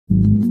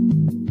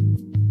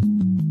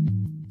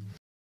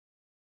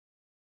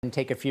And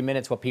take a few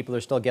minutes while people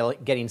are still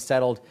getting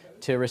settled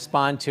to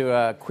respond to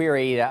a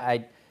query.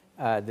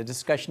 The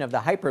discussion of the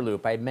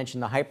Hyperloop. I had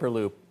mentioned the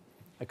Hyperloop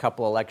a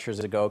couple of lectures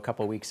ago, a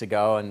couple of weeks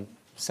ago, and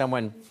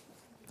someone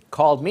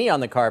called me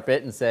on the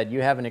carpet and said,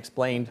 you haven't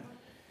explained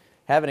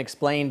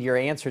your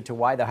answer to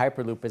why the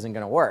Hyperloop isn't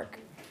going to work.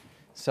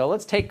 So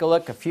let's take a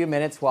look a few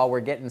minutes while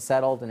we're getting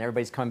settled and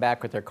everybody's coming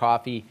back with their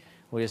coffee.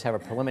 We'll just have a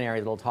preliminary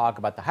little talk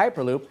about the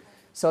Hyperloop.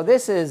 So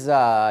this is,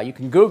 you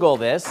can Google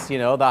this, the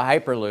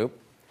Hyperloop,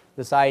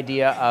 this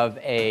idea of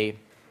a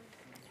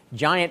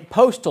giant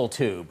postal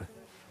tube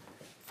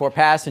for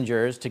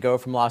passengers to go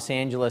from Los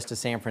Angeles to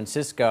San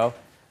Francisco.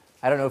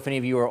 I don't know if any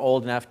of you are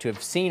old enough to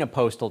have seen a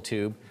postal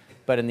tube,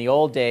 but in the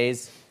old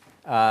days,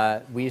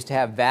 we used to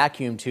have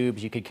vacuum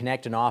tubes. You could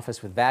connect an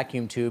office with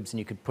vacuum tubes, and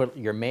you could put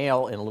your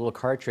mail in a little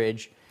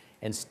cartridge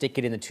and stick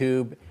it in the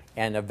tube,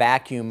 and a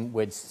vacuum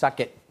would suck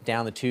it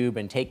down the tube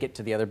and take it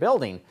to the other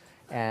building.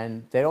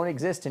 And they don't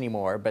exist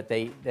anymore, but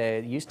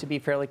they used to be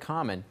fairly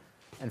common.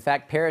 In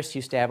fact, Paris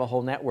used to have a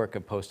whole network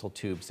of postal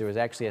tubes. There was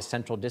actually a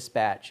central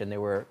dispatch, and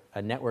there were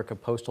a network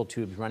of postal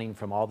tubes running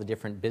from all the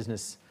different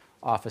business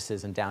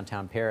offices in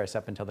downtown Paris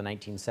up until the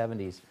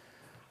 1970s.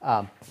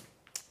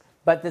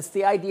 But that's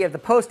the idea of the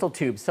postal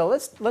tube. So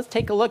let's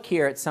take a look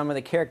here at some of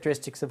the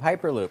characteristics of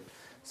Hyperloop.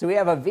 So we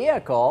have a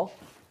vehicle.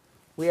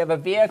 We have a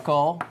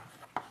vehicle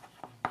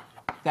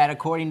that,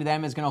 according to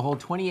them, is going to hold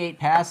 28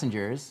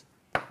 passengers.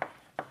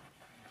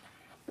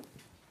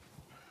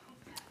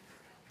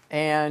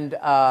 And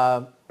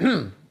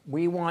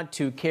we want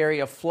to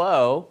carry a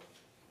flow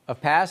of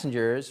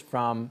passengers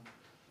from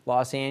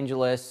Los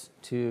Angeles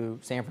to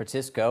San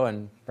Francisco,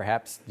 and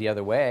perhaps the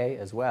other way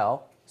as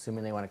well,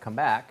 assuming they want to come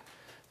back.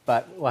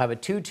 But we'll have a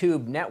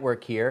two-tube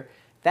network here.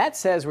 That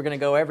says we're going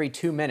to go every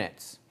 2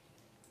 minutes.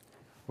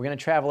 We're going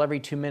to travel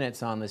every 2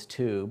 minutes on this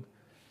tube.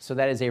 So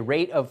that is a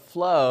rate of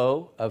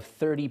flow of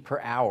 30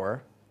 per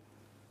hour.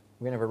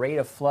 We're going to have a rate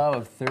of flow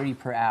of 30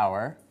 per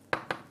hour.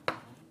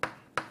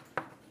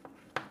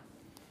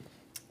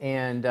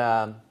 And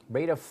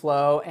rate of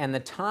flow, and the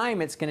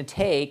time it's going to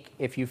take,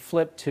 if you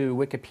flip to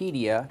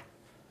Wikipedia,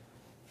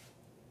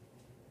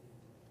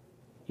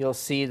 you'll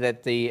see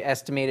that the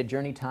estimated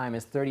journey time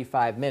is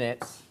 35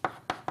 minutes.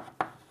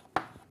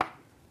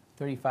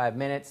 35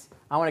 minutes.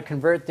 I want to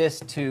convert this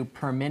to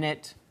per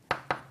minute.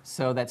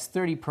 So that's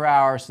 30 per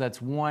hour. So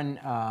that's one.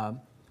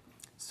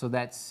 So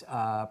that's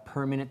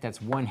per minute. That's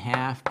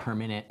 1/2 per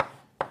minute.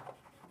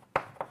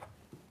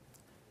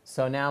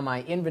 So now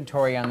my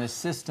inventory on this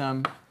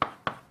system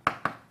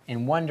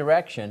in one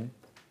direction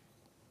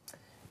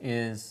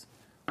is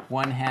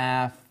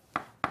 1/2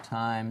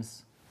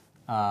 times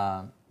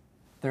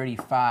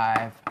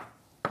 35,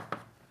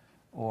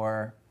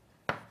 or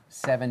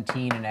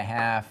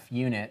 17.5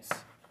 units.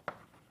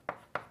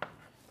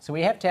 So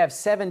we have to have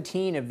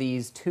 17 of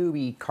these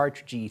tubey,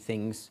 cartridgey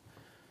things,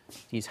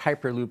 these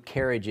Hyperloop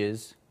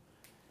carriages,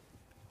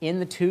 in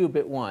the tube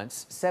at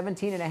once.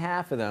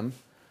 17.5 of them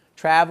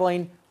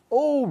traveling,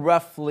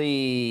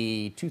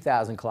 roughly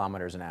 2,000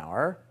 kilometers an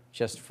hour,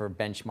 just for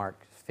benchmark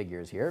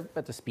figures here,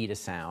 but the speed of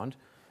sound.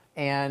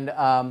 And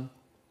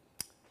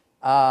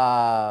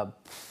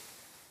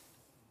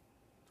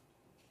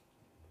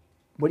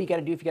what do you got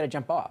to do if you got to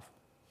jump off?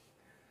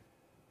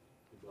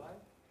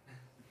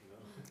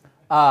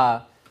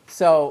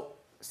 So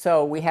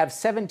we have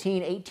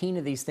 17, 18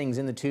 of these things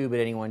in the tube at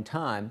any one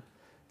time.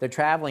 They're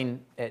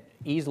traveling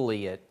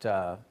easily at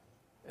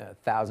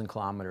 1,000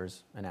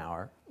 kilometers an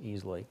hour,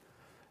 easily.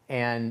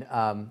 And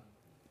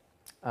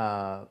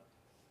how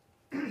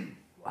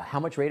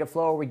much rate of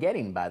flow are we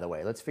getting, by the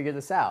way? Let's figure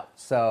this out.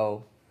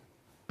 So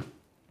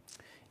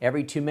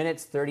every 2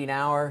 minutes, 30 an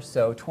hour,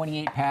 so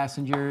 28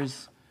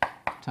 passengers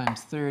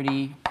times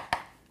 30.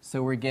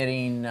 So we're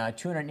getting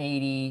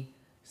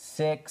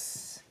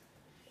 286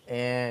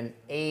 and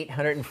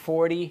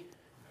 840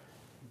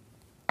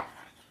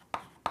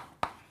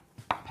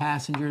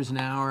 passengers an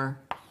hour.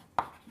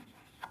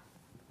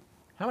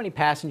 How many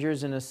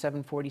passengers in a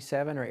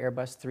 747 or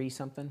Airbus 3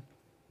 something?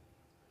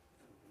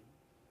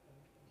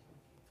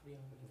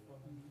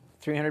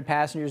 300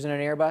 passengers in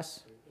an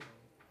Airbus,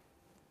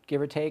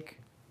 give or take.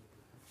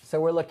 So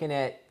we're looking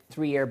at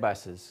 3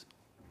 Airbuses.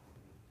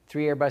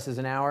 3 Airbuses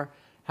an hour.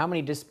 How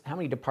many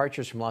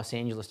departures from Los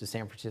Angeles to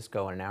San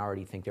Francisco in an hour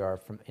do you think there are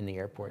in the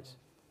airports?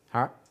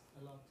 Huh?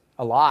 A lot.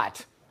 A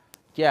lot.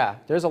 Yeah,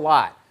 there's a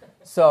lot.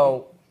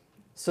 So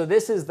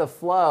this is the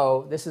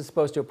flow. This is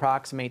supposed to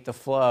approximate the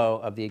flow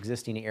of the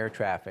existing air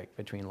traffic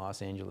between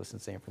Los Angeles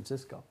and San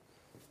Francisco.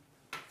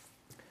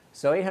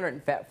 So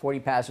 840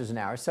 passengers an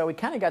hour. So we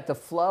kind of got the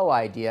flow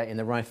idea in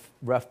the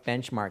rough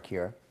benchmark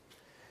here.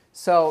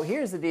 So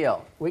here's the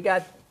deal. We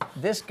got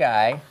this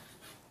guy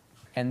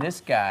and this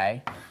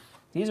guy.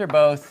 These are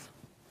both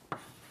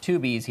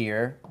tubies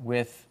here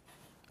with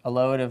a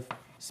load of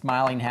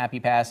smiling, happy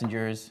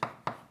passengers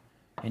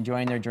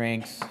enjoying their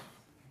drinks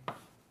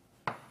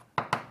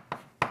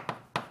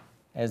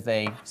as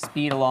they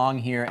speed along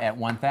here at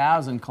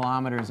 1,000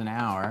 kilometers an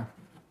hour.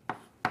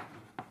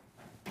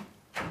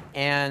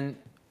 And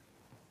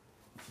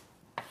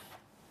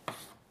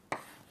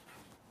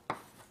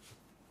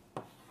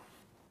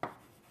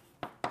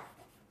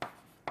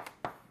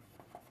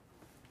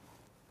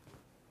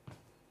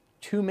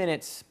two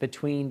minutes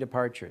between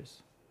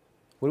departures.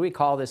 What do we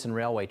call this in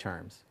railway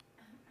terms?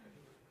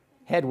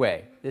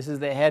 Headway. This is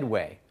the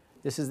headway.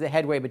 This is the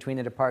headway between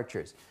the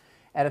departures.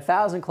 At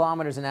 1,000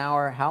 kilometers an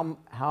hour, how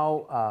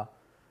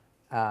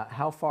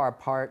far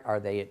apart are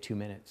they at 2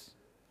 minutes?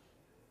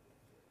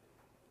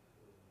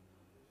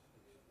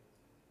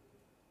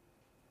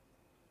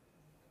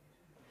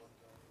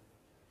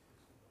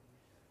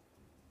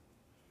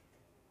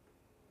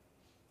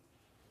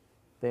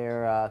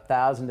 They're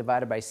 1,000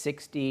 divided by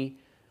 60,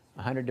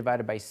 100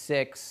 divided by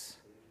 6,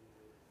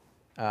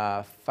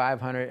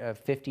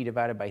 50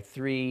 divided by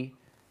 3,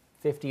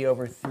 50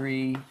 over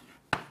 3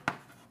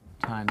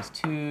 times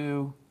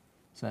 2,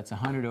 so that's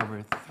 100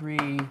 over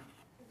 3.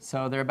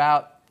 So they're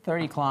about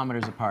 30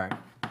 kilometers apart.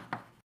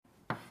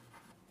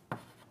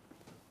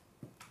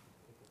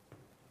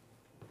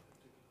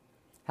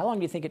 How long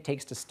do you think it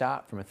takes to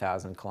stop from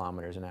 1,000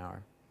 kilometers an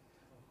hour?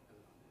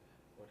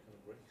 What kind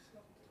of brakes?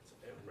 It's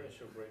air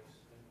pressure brakes.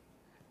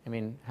 I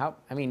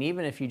mean,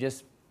 even if you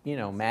just,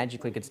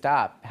 magically could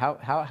stop,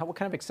 what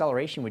kind of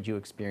acceleration would you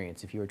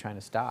experience if you were trying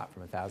to stop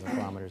from 1,000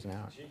 kilometers an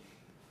hour?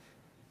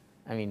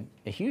 I mean,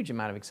 a huge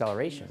amount of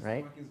acceleration,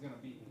 right?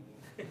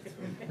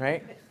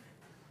 Right?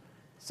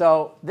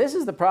 So this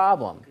is the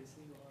problem.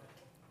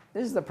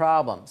 This is the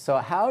problem. So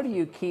how do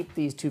you keep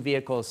these two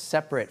vehicles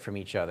separate from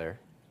each other?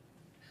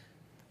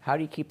 How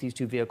do you keep these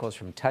two vehicles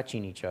from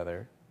touching each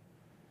other?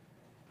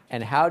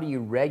 And how do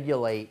you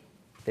regulate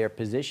their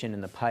position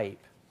in the pipe?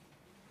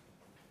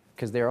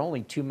 Because they're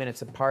only 2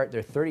 minutes apart.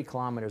 They're 30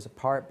 kilometers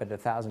apart, but at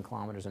 1,000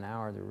 kilometers an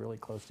hour, they're really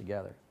close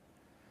together.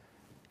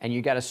 And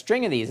you've got a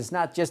string of these. It's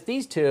not just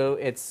these two.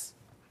 It's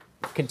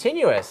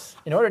continuous.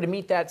 In order to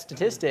meet that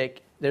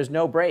statistic, there's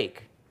no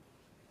break.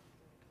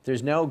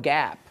 There's no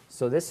gap.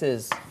 So this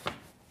is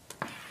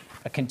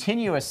a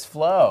continuous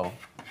flow.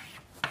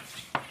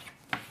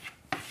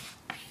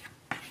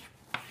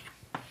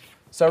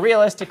 So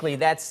realistically,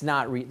 that's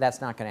not going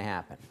to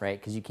happen, right?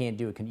 Because you can't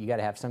do it. You got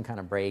to have some kind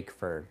of break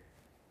for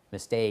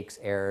mistakes,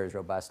 errors,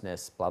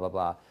 robustness, blah, blah,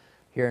 blah.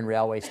 Here in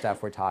railway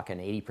stuff, we're talking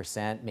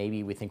 80%.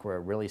 Maybe we think we're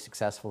really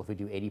successful if we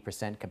do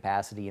 80%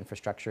 capacity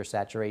infrastructure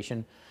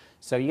saturation.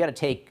 So you got to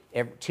take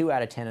 2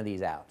 out of 10 of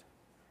these out.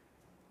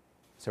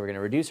 So we're going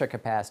to reduce our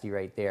capacity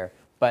right there.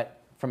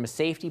 But from a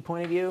safety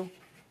point of view,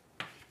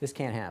 this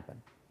can't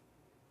happen.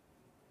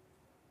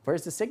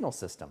 Where's the signal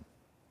system?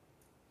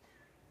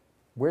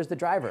 Where's the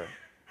driver?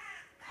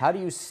 How do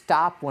you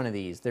stop one of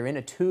these? They're in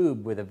a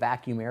tube with a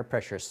vacuum air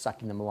pressure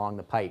sucking them along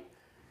the pipe.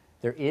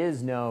 There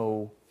is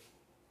no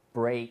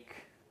brake.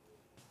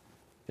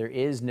 There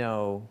is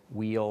no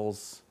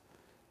wheels.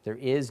 There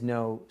is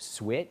no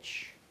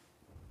switch.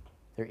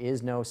 There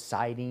is no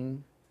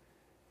siding.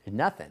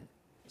 Nothing.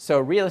 So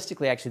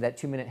realistically, actually, that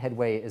 2-minute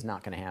headway is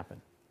not going to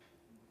happen.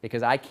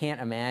 Because I can't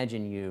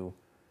imagine you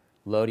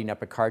loading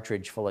up a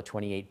cartridge full of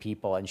 28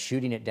 people and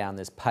shooting it down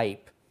this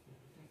pipe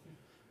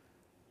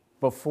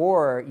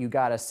before you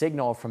got a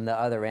signal from the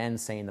other end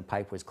saying the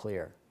pipe was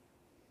clear.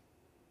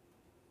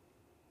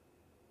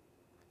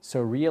 So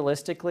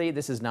realistically,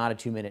 this is not a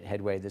 2-minute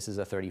headway. This is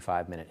a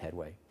 35-minute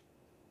headway.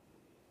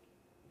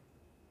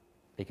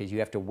 Because you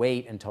have to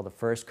wait until the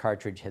first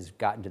cartridge has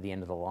gotten to the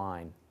end of the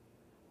line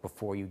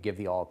before you give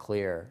the all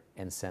clear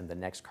and send the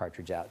next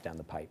cartridge out down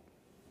the pipe.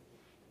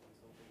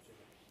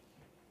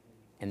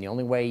 And the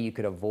only way you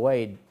could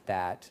avoid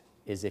that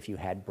is if you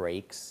had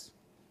brakes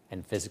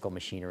and physical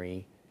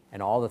machinery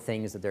and all the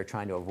things that they're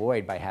trying to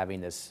avoid by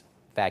having this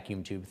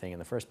vacuum tube thing in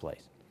the first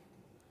place.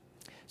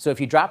 So if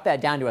you drop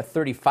that down to a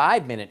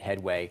 35-minute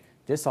headway,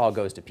 this all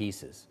goes to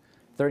pieces.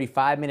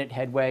 35-minute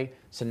headway,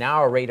 so now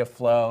our rate of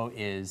flow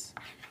is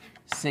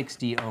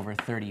 60 over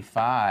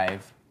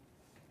 35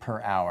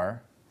 per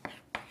hour.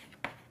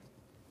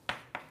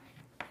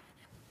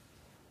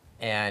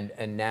 And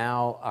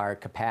now our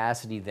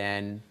capacity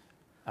then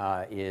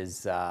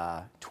is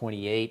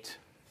 28.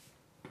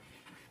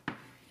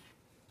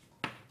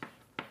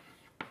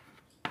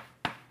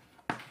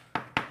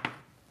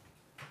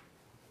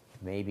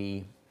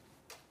 Maybe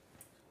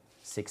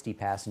 60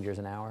 passengers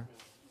an hour,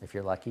 if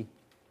you're lucky.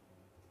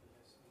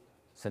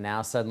 So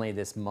now suddenly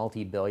this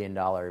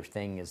multi-billion-dollar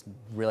thing is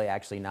really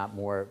actually not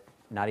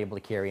able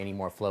to carry any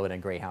more flow in a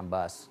Greyhound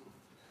bus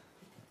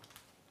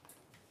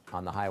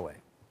on the highway.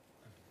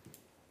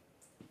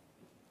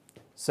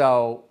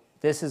 So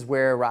this is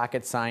where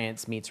rocket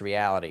science meets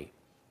reality,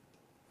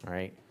 all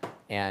right?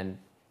 And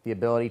the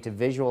ability to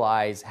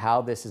visualize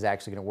how this is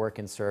actually going to work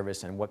in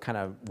service and what kind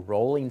of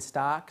rolling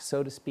stock,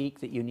 so to speak,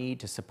 that you need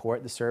to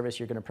support the service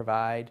you're going to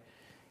provide,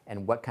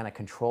 and what kind of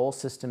control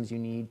systems you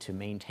need to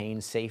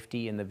maintain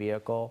safety in the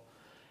vehicle,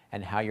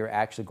 and how you're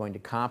actually going to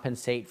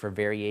compensate for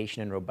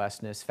variation and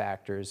robustness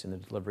factors in the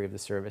delivery of the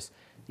service.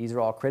 These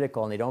are all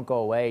critical, and they don't go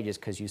away just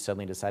because you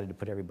suddenly decided to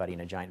put everybody in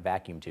a giant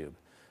vacuum tube.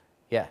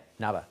 Yeah,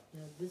 Nava.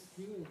 Yeah, this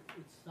thing,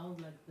 it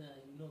sounds like the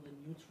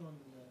neutron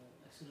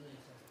accelerator.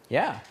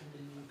 Yeah.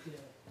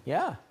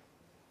 Yeah.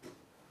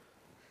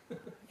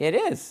 It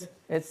is.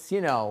 It's,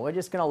 we're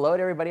just going to load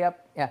everybody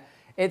up. Yeah.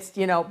 It's,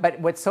 but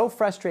what's so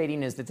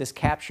frustrating is that this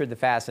captured the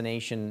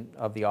fascination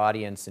of the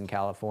audience in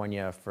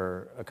California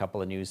for a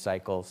couple of news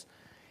cycles,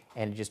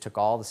 and it just took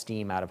all the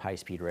steam out of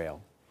high-speed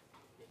rail.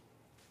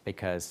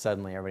 Because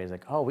suddenly everybody's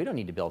like, oh, we don't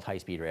need to build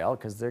high-speed rail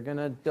because they're going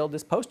to build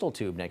this postal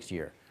tube next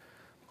year.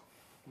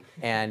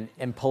 And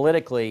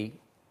politically,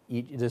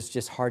 it's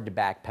just hard to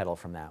backpedal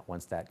from that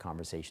once that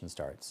conversation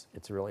starts.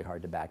 It's really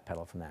hard to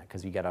backpedal from that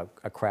because you got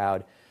a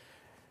crowd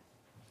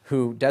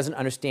who doesn't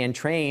understand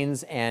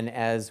trains, and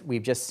as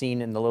we've just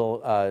seen in the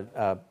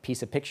little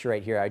piece of picture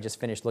right here, I just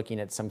finished looking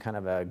at some kind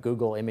of a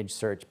Google image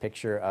search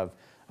picture of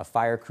a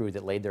fire crew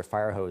that laid their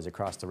fire hose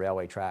across the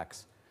railway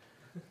tracks.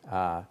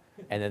 And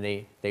then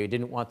they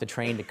didn't want the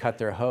train to cut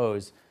their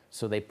hose,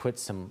 so they put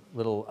some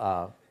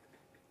little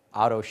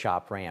auto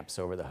shop ramps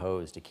over the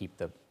hose to keep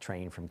the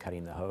train from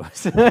cutting the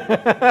hose.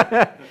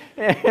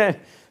 And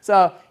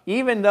so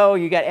even though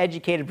you got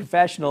educated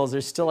professionals,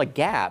 there's still a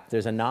gap.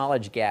 There's a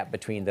knowledge gap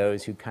between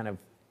those who kind of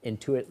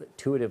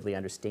intuitively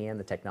understand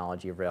the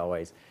technology of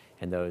railways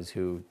and those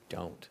who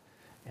don't.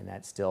 And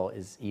that still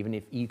is, even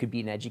if you could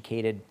be an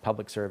educated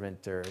public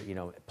servant or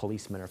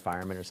policeman or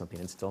fireman or something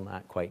and still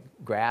not quite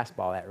grasp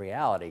all that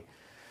reality.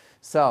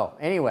 So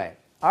anyway,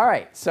 all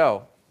right,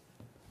 so